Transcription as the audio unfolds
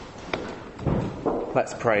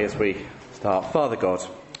Let's pray as we start. Father God,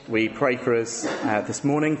 we pray for us this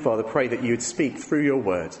morning. Father, pray that you would speak through your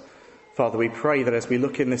word. Father, we pray that as we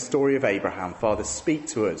look in this story of Abraham, Father, speak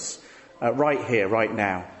to us right here, right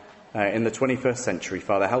now, in the 21st century.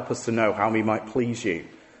 Father, help us to know how we might please you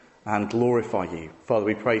and glorify you. Father,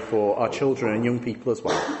 we pray for our children and young people as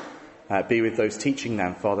well. Be with those teaching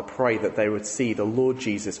them. Father, pray that they would see the Lord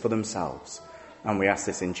Jesus for themselves. And we ask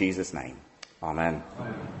this in Jesus' name. Amen.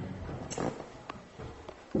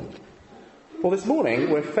 Well, this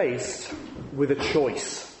morning we're faced with a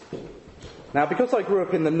choice. Now, because I grew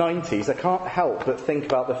up in the 90s, I can't help but think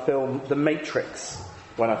about the film The Matrix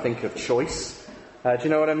when I think of choice. Do you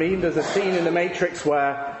know what I mean? There's a scene in The Matrix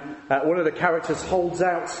where one of the characters holds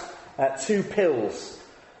out two pills,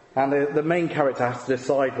 and the main character has to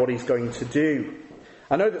decide what he's going to do.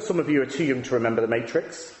 I know that some of you are too young to remember The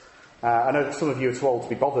Matrix. I know that some of you are too old to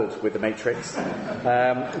be bothered with The Matrix.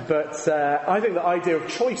 But I think the idea of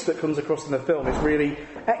choice that comes across in the film is really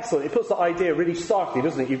excellent. It puts the idea really starkly,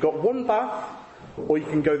 doesn't it? You've got one path, or you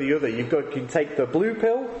can go the other. You can take the blue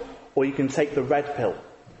pill, or you can take the red pill.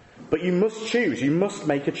 But you must choose. You must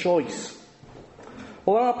make a choice.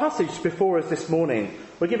 Well, in our passage before us this morning,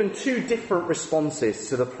 we're given two different responses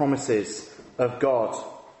to the promises of God.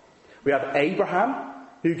 We have Abraham,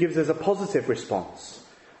 who gives us a positive response.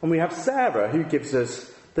 And we have Sarah, who gives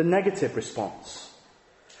us the negative response.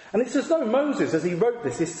 And it's as though Moses, as he wrote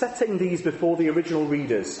this, is setting these before the original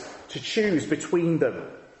readers to choose between them.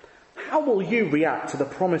 How will you react to the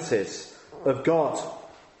promises of God?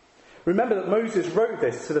 Remember that Moses wrote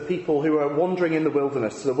this to the people who were wandering in the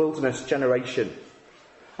wilderness, to the wilderness generation.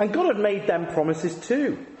 And God had made them promises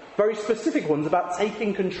too, very specific ones about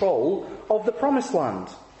taking control of the promised land.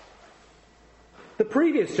 The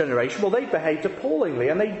previous generation, well, they behaved appallingly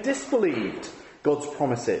and they disbelieved God's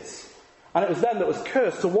promises. And it was them that was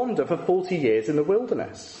cursed to wander for 40 years in the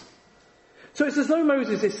wilderness. So it's as though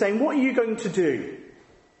Moses is saying, what are you going to do?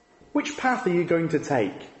 Which path are you going to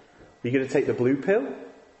take? Are you going to take the blue pill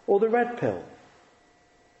or the red pill?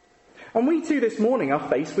 And we too this morning are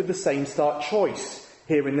faced with the same stark choice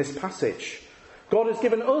here in this passage. God has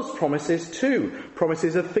given us promises too,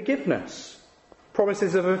 promises of forgiveness.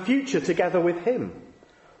 Promises of a future together with him.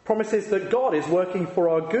 Promises that God is working for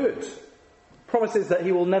our good. Promises that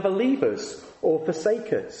he will never leave us or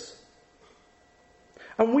forsake us.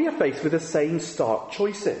 And we are faced with the same stark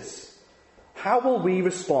choices. How will we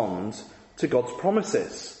respond to God's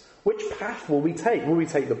promises? Which path will we take? Will we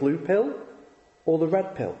take the blue pill or the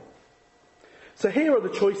red pill? So here are the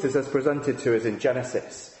choices as presented to us in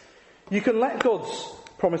Genesis. You can let God's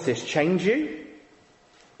promises change you,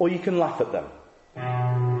 or you can laugh at them.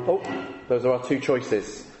 Oh, those are our two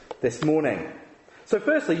choices this morning. So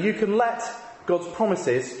firstly, you can let God's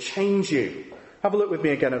promises change you. Have a look with me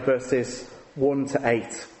again at verses 1 to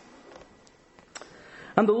 8.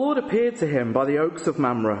 And the Lord appeared to him by the oaks of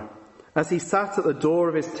Mamre, as he sat at the door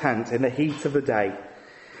of his tent in the heat of the day.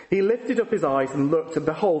 He lifted up his eyes and looked, and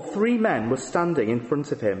behold, 3 men were standing in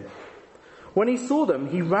front of him. When he saw them,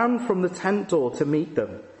 he ran from the tent door to meet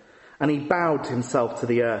them, and he bowed himself to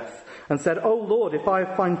the earth. And said, O Lord, if I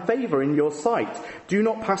find favour in your sight, do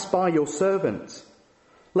not pass by your servant.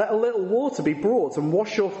 Let a little water be brought and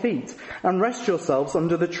wash your feet and rest yourselves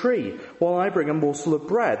under the tree while I bring a morsel of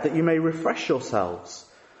bread that you may refresh yourselves.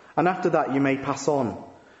 And after that you may pass on,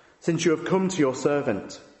 since you have come to your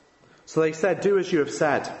servant. So they said, do as you have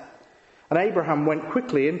said. And Abraham went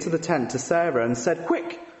quickly into the tent to Sarah and said,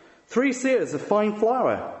 quick, 3 seahs of fine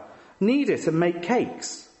flour, knead it and make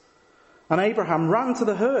cakes. And Abraham ran to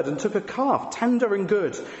the herd and took a calf, tender and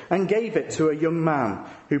good, and gave it to a young man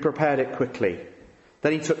who prepared it quickly.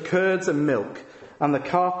 Then he took curds and milk and the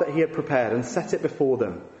calf that he had prepared and set it before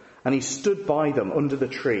them. And he stood by them under the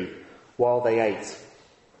tree while they ate.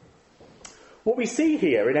 What we see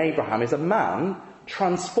here in Abraham is a man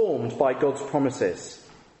transformed by God's promises.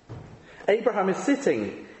 Abraham is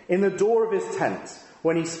sitting in the door of his tent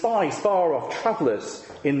when he spies far off travellers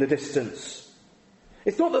in the distance.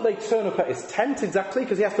 It's not that they turn up at his tent exactly,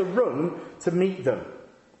 because he has to run to meet them.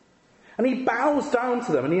 And he bows down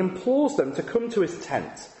to them and he implores them to come to his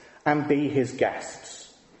tent and be his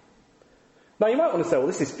guests. Now you might want to say, well,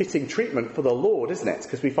 this is fitting treatment for the Lord, isn't it?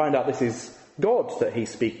 Because we find out this is God that he's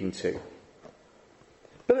speaking to.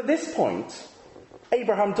 But at this point,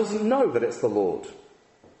 Abraham doesn't know that it's the Lord.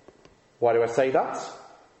 Why do I say that?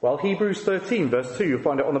 Well, Hebrews 13 verse 2, you'll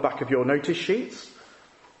find it on the back of your notice sheets.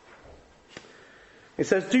 It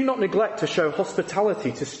says, do not neglect to show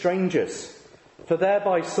hospitality to strangers, for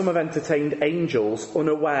thereby some have entertained angels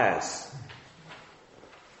unawares.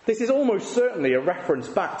 This is almost certainly a reference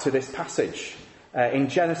back to this passage in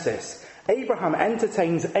Genesis, Abraham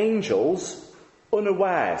entertains angels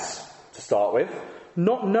unawares, to start with,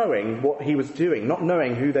 not knowing what he was doing, not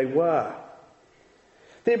knowing who they were.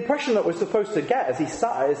 The impression that we're supposed to get as he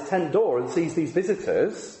sat at his tent door and sees these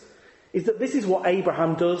visitors is that this is what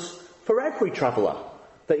Abraham does for every traveller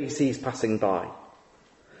that he sees passing by.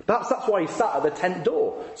 Perhaps that's why he sat at the tent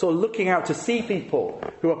door, sort of looking out to see people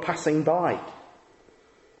who are passing by.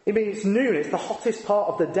 I mean, it's noon, it's the hottest part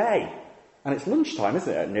of the day, and it's lunchtime,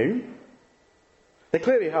 isn't it, at noon? They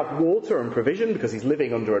clearly have water and provision because he's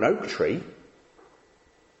living under an oak tree.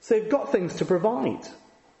 So they've got things to provide.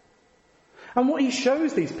 And what he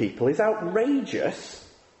shows these people is outrageous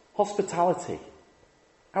hospitality.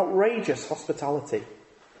 Outrageous hospitality.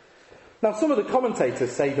 Now, some of the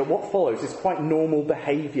commentators say that what follows is quite normal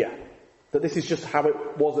behaviour, that this is just how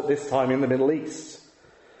it was at this time in the Middle East.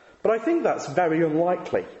 But I think that's very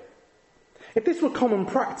unlikely. If this were common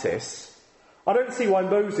practice, I don't see why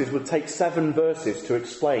Moses would take 7 verses to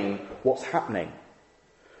explain what's happening.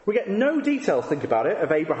 We get no details, think about it,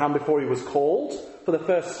 of Abraham before he was called for the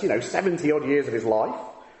first, 70-odd years of his life.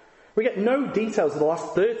 We get no details of the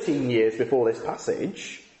last 13 years before this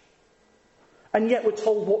passage. And yet we're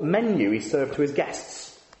told what menu he served to his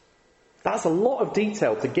guests. That's a lot of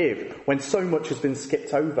detail to give when so much has been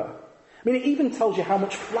skipped over. I mean, it even tells you how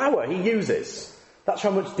much flour he uses. That's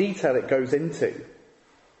how much detail it goes into.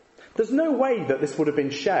 There's no way that this would have been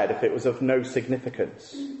shared if it was of no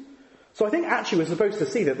significance. So I think actually we're supposed to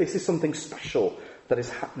see that this is something special that is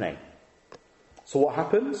happening. So what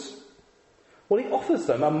happens? Well, he offers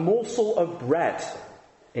them a morsel of bread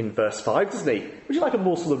in verse 5, doesn't he? Would you like a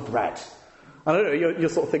morsel of bread? I don't know, you're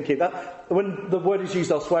sort of thinking that when the word is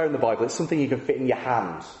used elsewhere in the Bible, it's something you can fit in your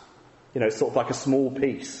hand. It's sort of like a small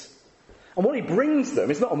piece. And what he brings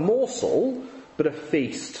them is not a morsel, but a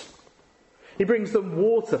feast. He brings them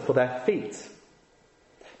water for their feet.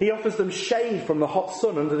 He offers them shade from the hot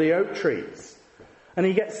sun under the oak trees. And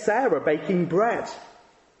he gets Sarah baking bread.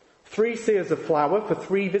 3 seahs of flour for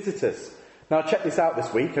 3 visitors. Now, I checked this out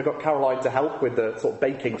this week. I got Caroline to help with the sort of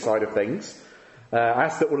baking side of things. I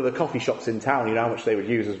asked at one of the coffee shops in town, how much they would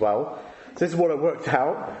use as well. So this is what I worked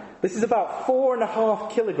out. This is about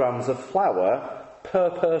 4.5 kilograms of flour per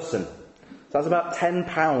person. So that's about 10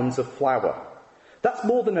 pounds of flour. That's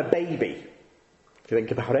more than a baby, if you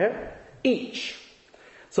think about it, each.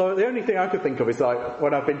 So the only thing I could think of is like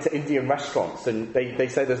when I've been to Indian restaurants and they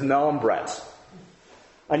say there's naan bread.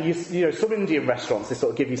 And some Indian restaurants, they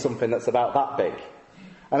sort of give you something that's about that big.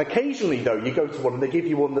 And occasionally, though, you go to one and they give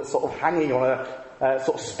you one that's sort of hanging on a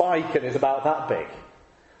sort of spike and is about that big.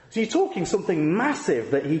 So you're talking something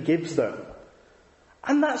massive that he gives them.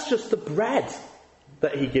 And that's just the bread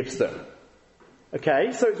that he gives them.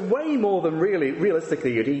 Okay, so it's way more than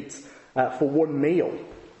realistically you'd eat for one meal.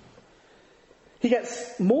 He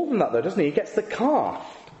gets more than that, though, doesn't he? He gets the calf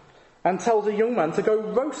and tells a young man to go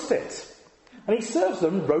roast it. And he serves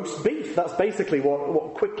them roast beef. That's basically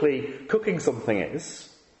what quickly cooking something is.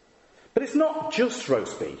 But it's not just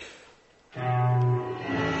roast beef.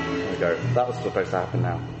 There we go. That was supposed to happen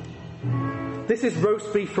now. This is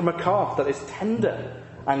roast beef from a calf that is tender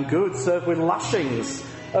and good, served with lashings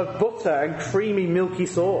of butter and creamy milky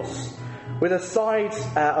sauce, with a side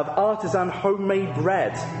of artisan homemade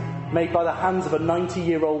bread made by the hands of a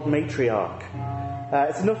 90-year-old matriarch.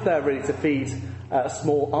 It's enough there really to feed a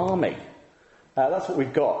small army. That's what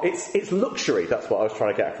we've got. It's luxury, that's what I was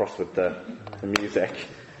trying to get across with the music.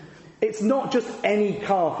 It's not just any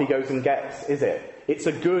calf he goes and gets, is it? It's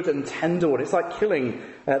a good and tender one. It's like killing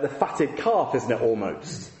the fatted calf, isn't it,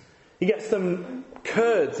 almost? He gets them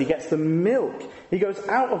curds, he gets them milk. He goes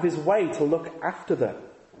out of his way to look after them.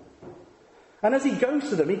 And as he goes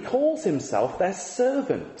to them, he calls himself their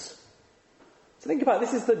servant. So think about it,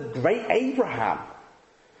 this is the great Abraham.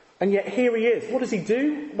 And yet here he is. What does he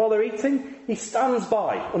do while they're eating? He stands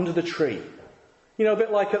by under the tree. A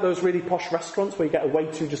bit like at those really posh restaurants where you get a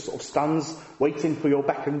waiter who just sort of stands waiting for your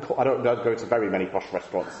beck and call. I don't go to very many posh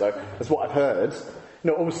restaurants, so that's what I've heard.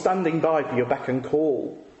 Always standing by for your beck and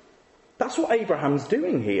call. That's what Abraham's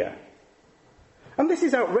doing here. And this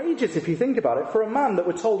is outrageous if you think about it, for a man that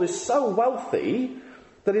we're told is so wealthy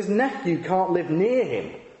that his nephew can't live near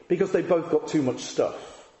him because they've both got too much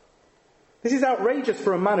stuff. This is outrageous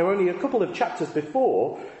for a man who only a couple of chapters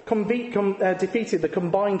before defeated the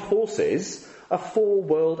combined forces of 4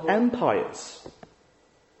 world empires.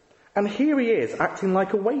 And here he is acting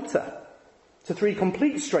like a waiter to 3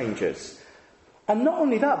 complete strangers. And not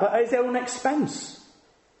only that, but at his own expense.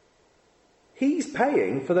 He's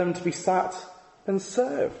paying for them to be sat and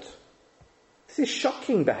served. This is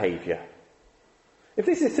shocking behaviour. If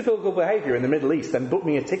this is typical behaviour in the Middle East, then book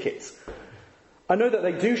me a ticket. I know that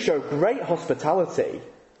they do show great hospitality,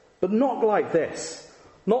 but not like this.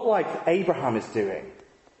 Not like Abraham is doing.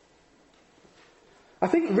 I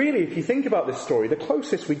think really, if you think about this story, the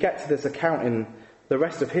closest we get to this account in the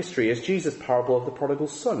rest of history is Jesus' parable of the prodigal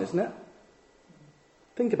son, isn't it?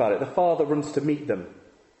 Think about it. The father runs to meet them.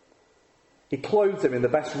 He clothes him in the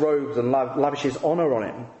best robes and lavishes honour on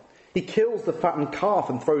him. He kills the fattened calf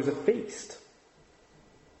and throws a feast.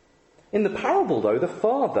 In the parable, though, the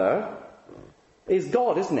father is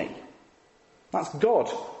God, isn't he? That's God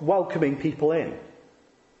welcoming people in.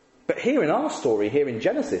 But here in our story, here in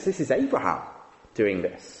Genesis, this is Abraham doing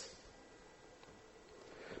this.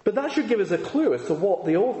 But that should give us a clue as to what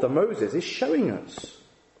the author, Moses, is showing us.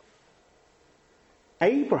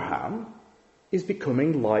 Abraham is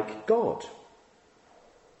becoming like God.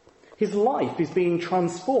 His life is being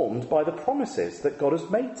transformed by the promises that God has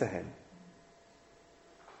made to him.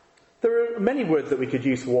 There are many words that we could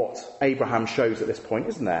use for what Abraham shows at this point,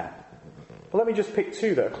 isn't there? But let me just pick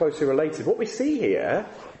two that are closely related. What we see here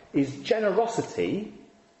is generosity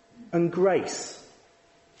and grace.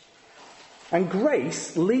 And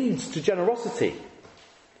grace leads to generosity.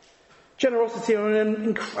 Generosity on an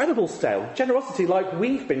incredible scale. Generosity like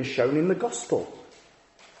we've been shown in the gospel.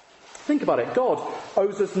 Think about it. God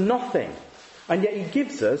owes us nothing, and yet he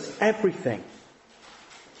gives us everything.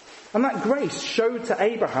 And that grace showed to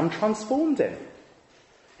Abraham transformed him.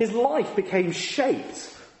 His life became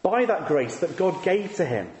shaped by that grace that God gave to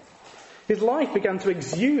him. His life began to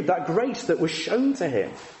exude that grace that was shown to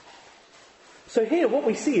him. So here what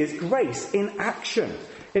we see is grace in action,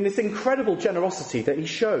 in this incredible generosity that he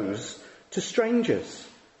shows to strangers.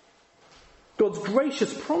 God's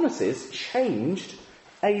gracious promises changed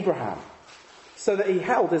Abraham so that he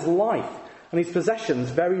held his life and his possessions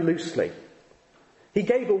very loosely. He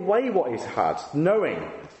gave away what he had, knowing,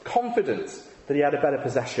 confident that he had a better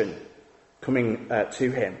possession coming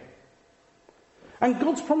to him. And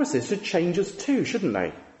God's promises should change us too, shouldn't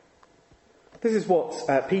they? This is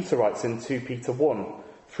what Peter writes in 2 Peter 1,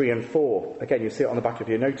 3 and 4. Again, you'll see it on the back of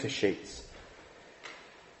your notice sheets.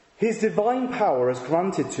 His divine power has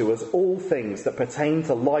granted to us all things that pertain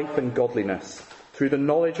to life and godliness through the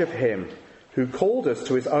knowledge of him who called us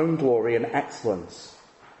to his own glory and excellence,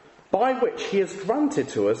 by which he has granted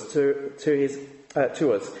to us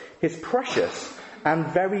his precious and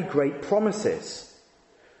very great promises,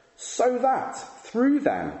 so that through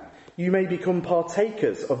them you may become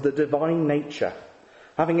partakers of the divine nature,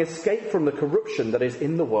 having escaped from the corruption that is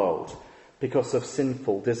in the world because of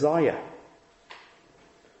sinful desire.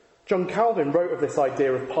 John Calvin wrote of this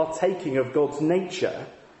idea of partaking of God's nature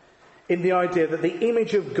in the idea that the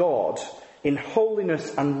image of God in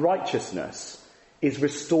holiness and righteousness is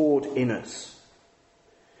restored in us.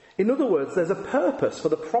 In other words, there's a purpose for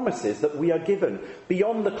the promises that we are given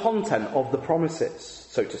beyond the content of the promises,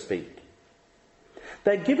 so to speak.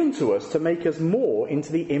 They're given to us to make us more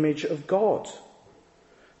into the image of God.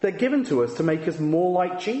 They're given to us to make us more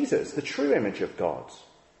like Jesus, the true image of God.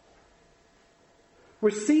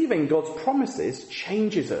 Receiving God's promises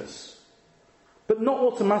changes us, but not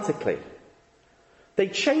automatically. They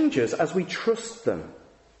change us as we trust them,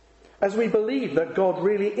 as we believe that God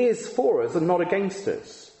really is for us and not against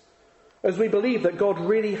us, as we believe that God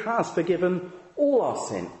really has forgiven all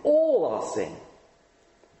our sin,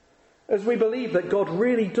 as we believe that God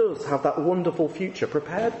really does have that wonderful future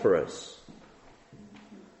prepared for us.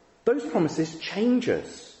 Those promises change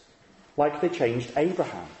us, like they changed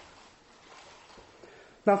Abraham.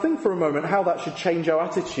 Now think for a moment how that should change our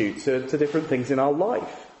attitude to different things in our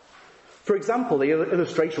life. For example, the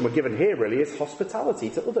illustration we're given here really is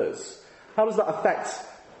hospitality to others. How does that affect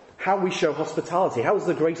how we show hospitality? How does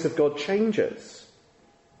the grace of God change us?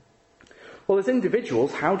 Well, as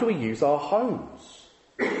individuals, how do we use our homes?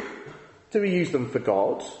 Do we use them for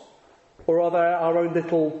God? Or are they our own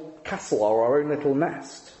little castle or our own little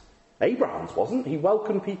nest? Abraham's wasn't. He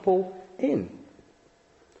welcomed people in.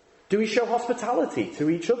 Do we show hospitality to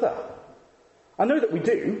each other? I know that we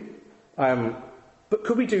do, but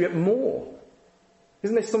could we do it more?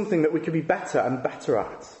 Isn't this something that we could be better and better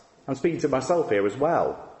at? I'm speaking to myself here as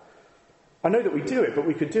well. I know that we do it, but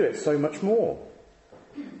we could do it so much more.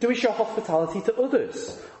 Do we show hospitality to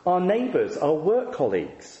others, our neighbours, our work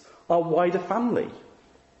colleagues, our wider family?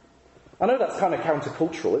 I know that's kind of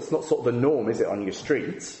countercultural. It's not sort of the norm, is it, on your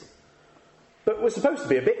streets? But we're supposed to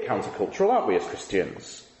be a bit countercultural, aren't we, as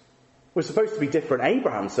Christians? We're supposed to be different.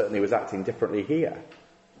 Abraham certainly was acting differently here.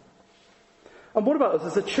 And what about us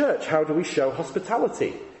as a church? How do we show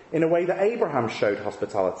hospitality in a way that Abraham showed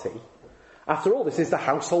hospitality? After all, this is the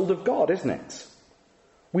household of God, isn't it?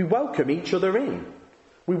 We welcome each other in.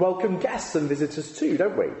 We welcome guests and visitors too,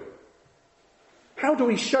 don't we? How do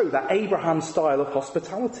we show that Abraham style of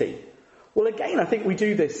hospitality? Well, again, I think we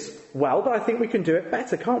do this well, but I think we can do it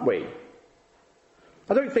better, can't we?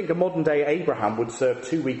 I don't think a modern-day Abraham would serve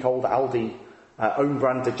 2-week-old Aldi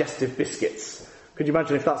own-brand digestive biscuits. Could you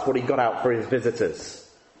imagine if that's what he got out for his visitors?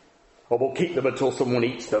 Or we'll keep them until someone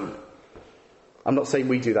eats them. I'm not saying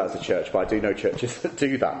we do that as a church, but I do know churches that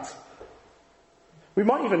do that. We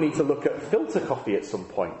might even need to look at filter coffee at some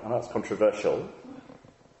point. I know that's controversial.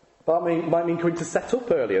 But it might mean coming to set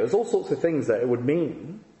up earlier. There's all sorts of things that it would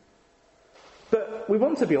mean. But we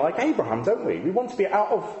want to be like Abraham, don't we? We want to be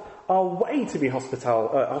out of our way to be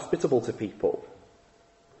hospitable to people.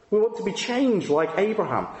 We want to be changed like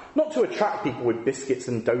Abraham. Not to attract people with biscuits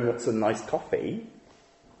and donuts and nice coffee,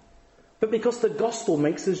 but because the gospel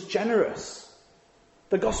makes us generous.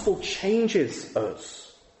 The gospel changes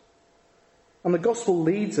us. And the gospel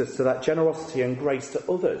leads us to that generosity and grace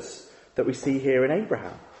to others that we see here in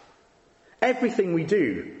Abraham. Everything we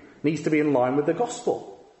do needs to be in line with the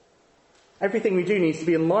gospel. Everything we do needs to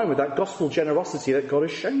be in line with that gospel generosity that God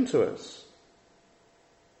has shown to us.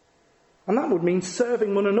 And that would mean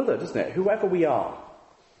serving one another, doesn't it? Whoever we are.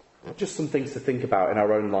 Just some things to think about in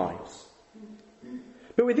our own lives.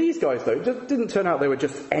 But with these guys, though, it didn't turn out they were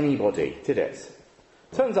just anybody, did it?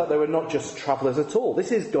 Turns out they were not just travellers at all.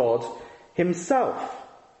 This is God himself.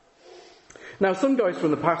 Now, some guys from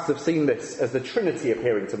the past have seen this as the Trinity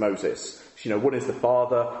appearing to Moses. One is the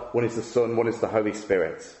Father, one is the Son, one is the Holy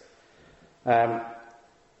Spirit.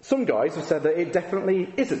 Some guys have said that it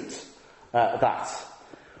definitely isn't that.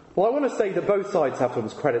 Well, I want to say that both sides have some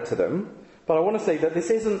credit to them, but I want to say that this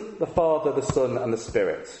isn't the Father, the Son, and the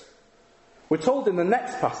Spirit. We're told in the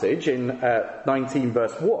next passage, in 19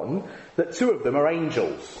 verse 1, that 2 of them are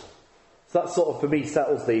angels. So that sort of, for me,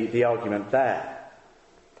 settles the argument there.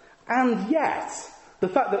 And yet, the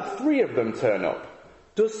fact that 3 of them turn up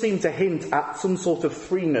does seem to hint at some sort of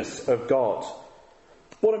threeness of God.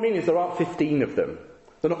 What I mean is there aren't 15 of them.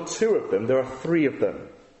 There are not 2 of them, there are 3 of them.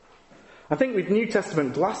 I think with New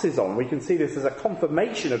Testament glasses on, we can see this as a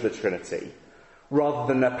confirmation of the Trinity,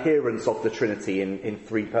 rather than an appearance of the Trinity in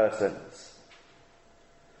 3 persons.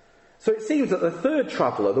 So it seems that the third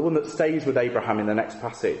traveller, the one that stays with Abraham in the next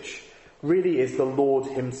passage, really is the Lord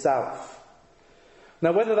himself.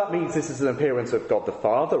 Now, whether that means this is an appearance of God the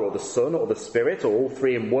Father, or the Son, or the Spirit, or all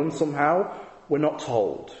 3 in one somehow, we're not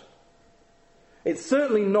told. It's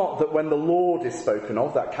certainly not that when the Lord is spoken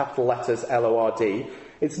of, that capital letters L-O-R-D,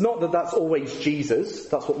 it's not that that's always Jesus.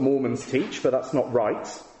 That's what Mormons teach, but that's not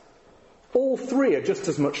right. All 3 are just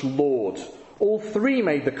as much Lord. All 3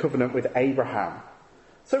 made the covenant with Abraham.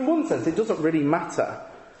 So in one sense, it doesn't really matter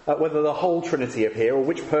whether the whole Trinity appear or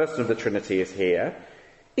which person of the Trinity is here.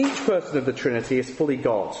 Each person of the Trinity is fully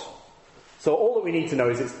God. So all that we need to know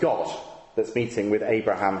is it's God that's meeting with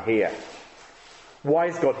Abraham here. Why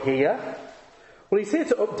is God here? Well, he's here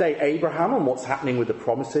to update Abraham on what's happening with the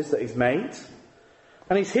promises that he's made.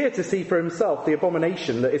 And he's here to see for himself the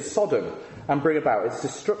abomination that is Sodom and bring about its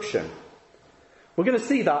destruction. We're going to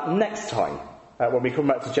see that next time, when we come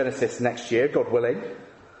back to Genesis next year, God willing.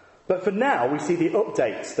 But for now, we see the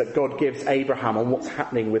updates that God gives Abraham on what's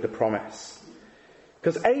happening with the promise.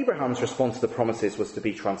 Because Abraham's response to the promises was to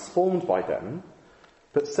be transformed by them,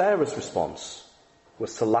 but Sarah's response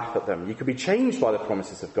was to laugh at them. You can be changed by the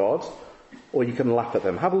promises of God, or you can laugh at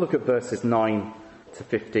them. Have a look at verses 9 to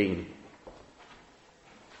 15.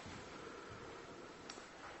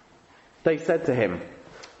 They said to him,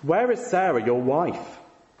 "Where is Sarah, your wife?"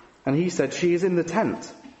 And he said, "She is in the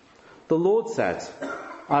tent." The Lord said,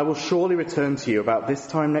 "I will surely return to you about this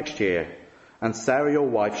time next year, and Sarah, your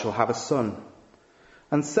wife, shall have a son."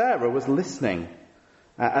 And Sarah was listening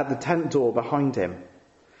at the tent door behind him.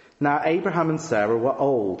 Now Abraham and Sarah were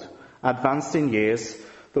old, advanced in years.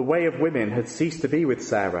 The way of women had ceased to be with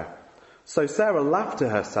Sarah. So Sarah laughed to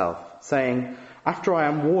herself, saying, "After I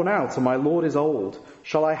am worn out and my Lord is old,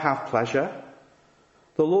 shall I have pleasure?"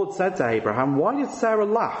 The Lord said to Abraham, "Why did Sarah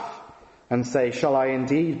laugh and say, 'Shall I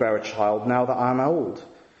indeed bear a child now that I am old?'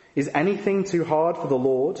 Is anything too hard for the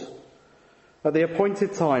Lord? At the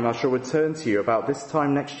appointed time I shall return to you about this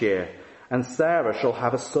time next year, and Sarah shall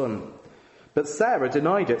have a son." But Sarah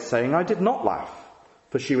denied it, saying, "I did not laugh,"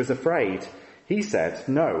 for she was afraid. He said,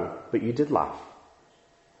 "No, but you did laugh."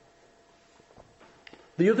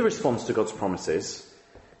 The other response to God's promises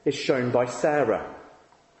is shown by Sarah.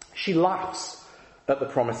 She laughs at the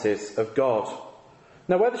promises of God.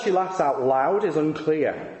 Now, whether she laughs out loud is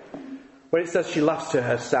unclear. When it says she laughs to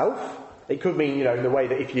herself, it could mean, in the way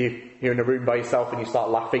that if you're in a room by yourself and you start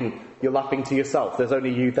laughing, you're laughing to yourself. There's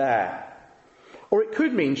only you there. Or it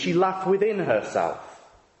could mean she laughed within herself.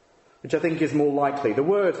 which I think is more likely. The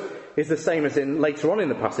word is the same as in later on in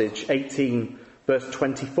the passage, 18 verse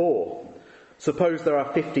 24. Suppose there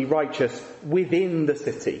are 50 righteous within the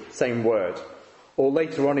city, same word. Or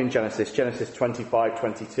later on in Genesis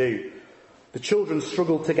 25:22, the children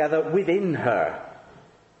struggled together within her.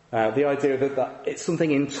 The idea that it's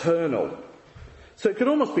something internal. So it could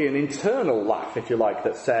almost be an internal laugh, if you like,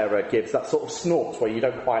 that Sarah gives, that sort of snort where you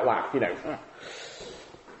don't quite laugh,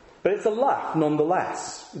 But it's a laugh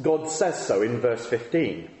nonetheless. God says so in verse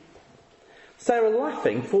 15. Sarah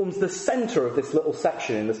laughing forms the centre of this little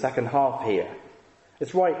section in the second half here.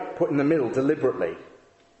 It's right put in the middle deliberately,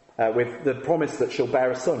 with the promise that she'll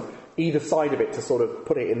bear a son, either side of it to sort of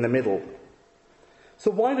put it in the middle.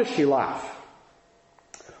 So why does she laugh?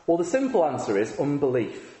 Well, the simple answer is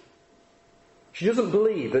unbelief. She doesn't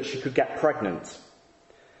believe that she could get pregnant.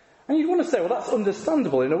 And you'd want to say, well, that's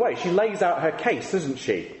understandable in a way. She lays out her case, doesn't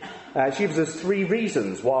she? She gives us 3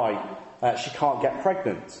 reasons why she can't get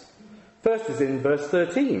pregnant. First is in verse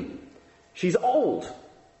 13. She's old.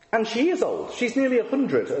 And she is old. She's nearly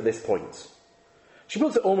 100 at this point. She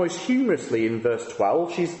puts it almost humorously in verse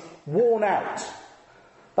 12. She's worn out.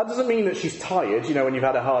 That doesn't mean that she's tired, when you've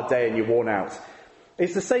had a hard day and you're worn out.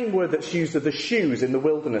 It's the same word that's used of the shoes in the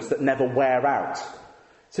wilderness that never wear out.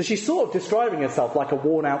 So she's sort of describing herself like a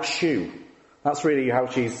worn-out shoe. That's really how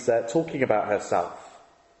she's talking about herself.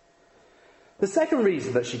 The second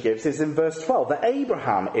reason that she gives is in verse 12, that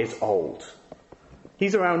Abraham is old.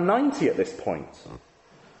 He's around 90 at this point.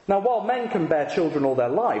 Now, while men can bear children all their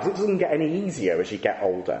lives, it doesn't get any easier as you get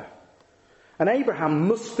older. And Abraham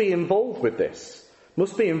must be involved with this,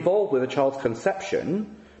 must be involved with a child's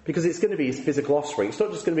conception, because it's going to be his physical offspring. It's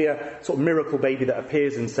not just going to be a sort of miracle baby that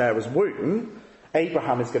appears in Sarah's womb.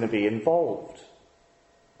 Abraham is going to be involved.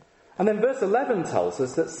 And then verse 11 tells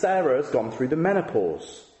us that Sarah has gone through the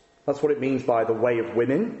menopause. That's what it means by the way of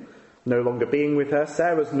women no longer being with her.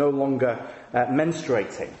 Sarah's no longer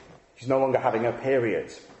menstruating. She's no longer having her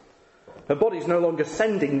period. Her body's no longer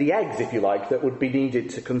sending the eggs, if you like, that would be needed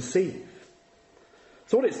to conceive.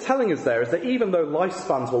 So what it's telling us there is that even though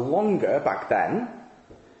lifespans were longer back then,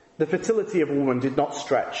 the fertility of a woman did not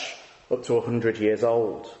stretch up to 100 years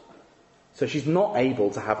old. So she's not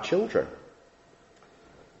able to have children.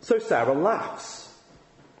 So Sarah laughs.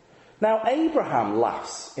 Now Abraham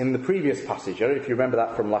laughs in the previous passage, if you remember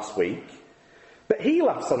that from last week. But he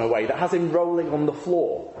laughs in a way that has him rolling on the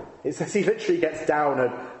floor. It says he literally gets down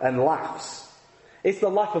and laughs. It's the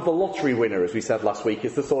laugh of the lottery winner, as we said last week.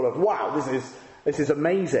 It's the sort of, wow, this is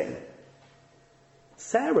amazing.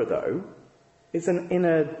 Sarah, though, is an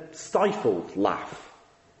inner stifled laugh.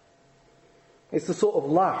 It's the sort of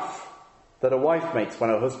laugh that a wife makes when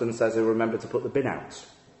her husband says he'll remember to put the bin out.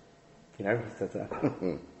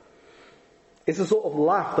 It's the sort of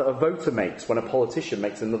laugh that a voter makes when a politician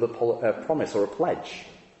makes another promise or a pledge.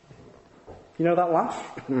 You know that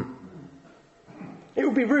laugh? It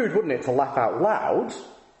would be rude, wouldn't it, to laugh out loud,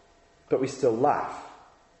 but we still laugh.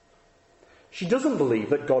 She doesn't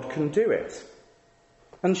believe that God can do it.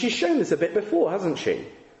 And she's shown this a bit before, hasn't she?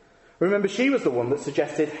 Remember, she was the one that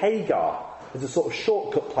suggested Hagar as a sort of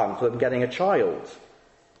shortcut plan for them getting a child.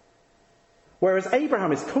 Whereas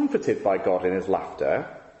Abraham is comforted by God in his laughter,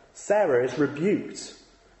 Sarah is rebuked.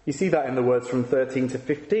 You see that in the words from 13 to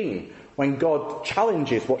 15, when God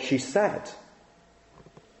challenges what she said.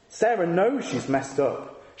 Sarah knows she's messed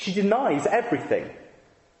up. She denies everything.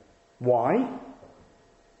 Why?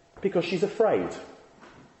 Because she's afraid.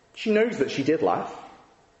 She knows that she did laugh.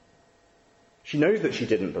 She knows that she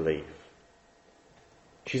didn't believe.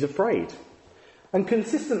 She's afraid. And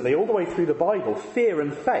consistently, all the way through the Bible, fear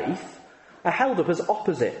and faith are held up as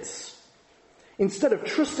opposites. Instead of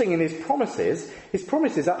trusting in his promises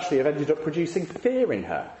actually have ended up producing fear in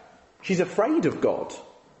her. She's afraid of God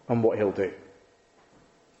and what he'll do.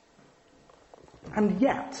 And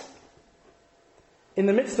yet, in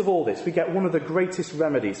the midst of all this, we get one of the greatest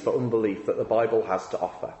remedies for unbelief that the Bible has to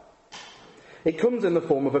offer. It comes in the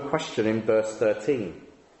form of a question in verse 13.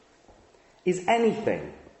 Is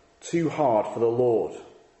anything too hard for the Lord?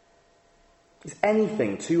 Is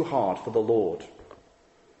anything too hard for the Lord?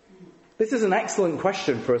 This is an excellent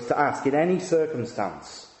question for us to ask in any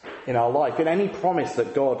circumstance in our life, in any promise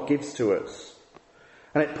that God gives to us.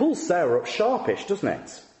 And it pulls Sarah up sharpish, doesn't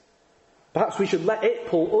it? Perhaps we should let it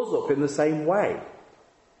pull us up in the same way.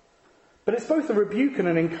 But it's both a rebuke and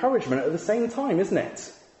an encouragement at the same time, isn't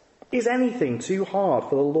it? Is anything too hard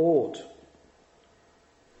for the Lord?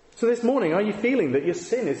 So this morning, are you feeling that your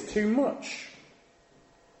sin is too much?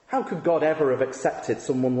 How could God ever have accepted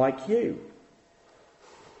someone like you?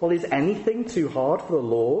 Well, is anything too hard for the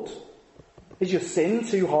Lord? Is your sin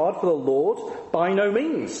too hard for the Lord? By no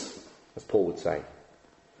means. as Paul would say.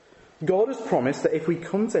 God has promised that if we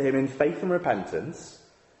come to him in faith and repentance,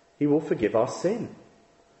 he will forgive our sin.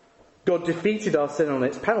 God defeated our sin on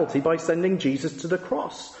its penalty by sending Jesus to the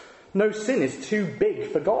cross. No sin is too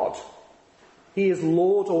big for God. He is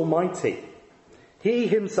Lord Almighty. He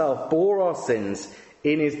himself bore our sins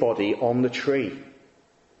in his body on the tree.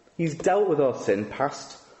 He's dealt with our sin,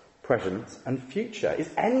 past, present, and future. Is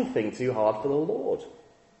anything too hard for the Lord?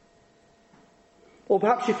 Or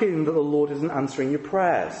perhaps you're feeling that the Lord isn't answering your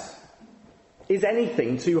prayers. Is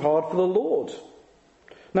anything too hard for the Lord?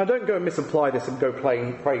 Now, don't go and misapply this and go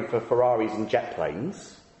praying for Ferraris and jet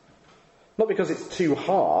planes. Not because it's too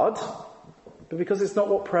hard, but because it's not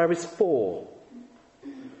what prayer is for.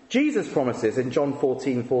 Jesus promises in John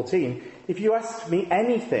 14:14, if you ask me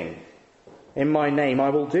anything in my name, I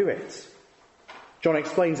will do it. John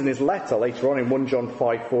explains in his letter later on in 1 John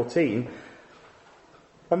 5:14,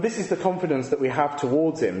 and this is the confidence that we have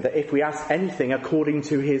towards him, that if we ask anything according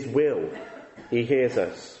to his will, he hears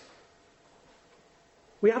us.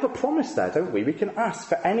 We have a promise there, don't we? We can ask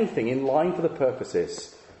for anything in line for the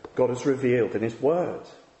purposes God has revealed in his word.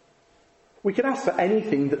 We can ask for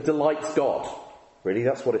anything that delights God. Really,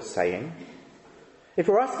 that's what it's saying. If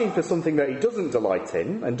we're asking for something that he doesn't delight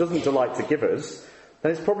in and doesn't delight to give us,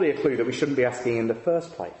 then it's probably a clue that we shouldn't be asking in the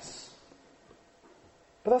first place.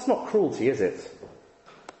 But that's not cruelty, is it?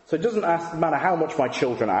 So it doesn't matter how much my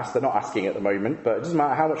children ask. They're not asking at the moment, but it doesn't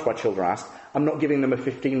matter how much my children ask. I'm not giving them a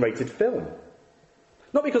 15-rated film.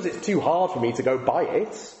 Not because it's too hard for me to go buy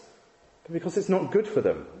it, but because it's not good for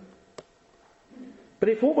them. But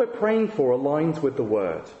if what we're praying for aligns with the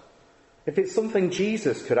word, if it's something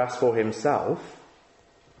Jesus could ask for himself,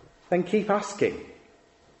 then keep asking.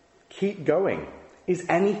 Keep going. Is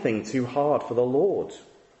anything too hard for the Lord?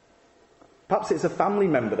 Perhaps it's a family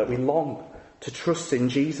member that we long to trust in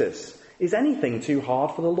Jesus. Is anything too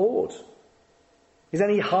hard for the Lord? Is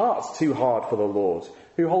any heart too hard for the Lord,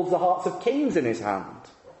 who holds the hearts of kings in his hand?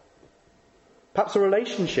 Perhaps a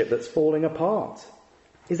relationship that's falling apart.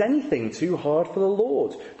 Is anything too hard for the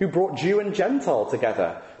Lord, who brought Jew and Gentile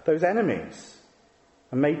together, those enemies,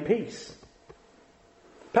 and made peace?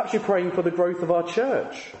 Perhaps you're praying for the growth of our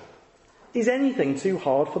church. Is anything too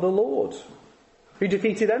hard for the Lord, who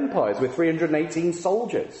defeated empires with 318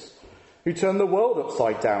 soldiers, who turned the world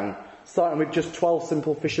upside down, starting with just 12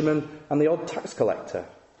 simple fishermen and the odd tax collector?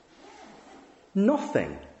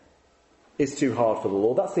 Nothing is too hard for the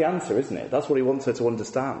Lord. That's the answer, isn't it? That's what he wants her to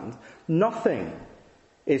understand. Nothing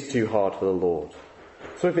is too hard for the Lord.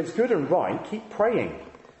 So if it's good and right, keep praying.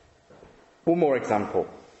 One more example.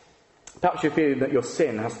 Perhaps you're feeling that your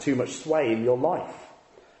sin has too much sway in your life.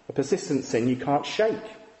 A persistent sin you can't shake.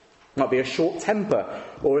 It might be a short temper,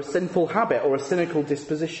 or a sinful habit, or a cynical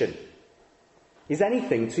disposition. Is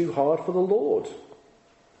anything too hard for the Lord?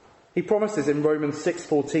 He promises in Romans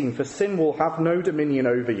 6:14, for sin will have no dominion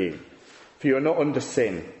over you, for you are not under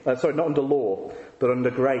not under law, but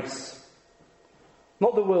under grace.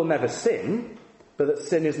 Not that we'll never sin, but that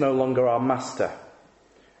sin is no longer our master.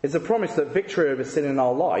 It's a promise that victory over sin in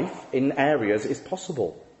our life, in areas, is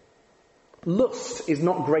possible. Lust is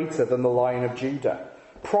not greater than the Lion of Judah.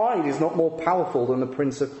 Pride is not more powerful than the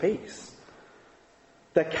Prince of Peace.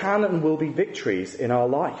 There can and will be victories in our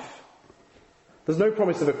life. There's no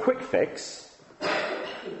promise of a quick fix,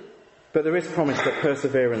 but there is promise that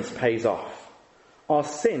perseverance pays off. Our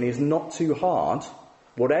sin is not too hard,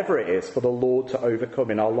 whatever it is, for the Lord to overcome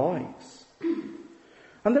in our lives.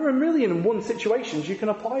 And there are 1,000,001 situations you can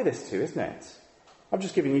apply this to, isn't it? I've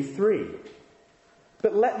just given you 3.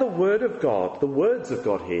 But let the word of God, the words of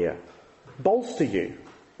God here, bolster you.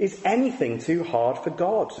 Is anything too hard for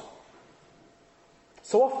God?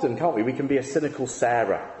 So often, can't we can be a cynical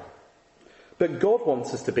Sarah. But God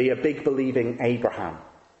wants us to be a big believing Abraham,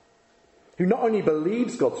 who not only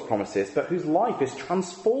believes God's promises, but whose life is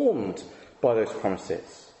transformed by those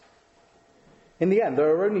promises. In the end, there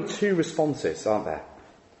are only 2 responses, aren't there?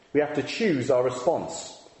 We have to choose our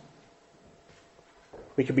response.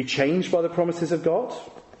 We can be changed by the promises of God,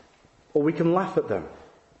 or we can laugh at them.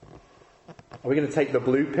 Are we going to take the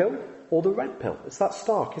blue pill or the red pill? It's that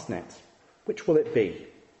stark, isn't it? Which will it be?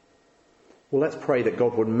 Well, let's pray that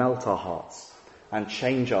God would melt our hearts and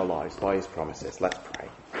change our lives by his promises. Let's pray.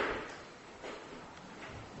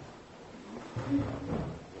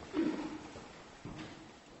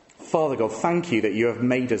 Father God, thank you that you have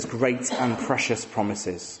made us great and precious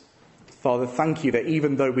promises. Father, thank you that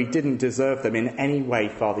even though we didn't deserve them in any way,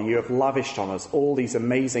 Father, you have lavished on us all these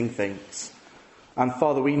amazing things. And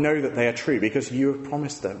Father, we know that they are true because you have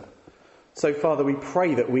promised them. So Father, we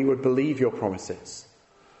pray that we would believe your promises.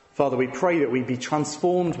 Father, we pray that we be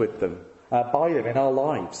transformed with them by them in our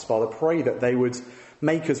lives. Father, pray that they would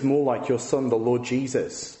make us more like your Son, the Lord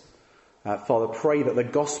Jesus. Father, pray that the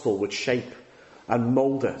gospel would shape and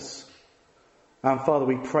mould us. And Father,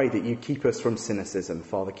 we pray that you keep us from cynicism.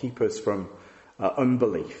 Father, keep us from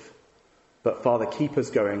unbelief. But Father, keep us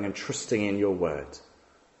going and trusting in your word.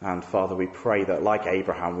 And Father, we pray that like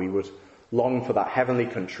Abraham, we would long for that heavenly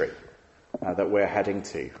country that we're heading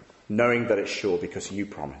to, knowing that it's sure because you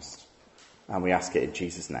promised. And we ask it in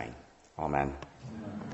Jesus' name. Amen.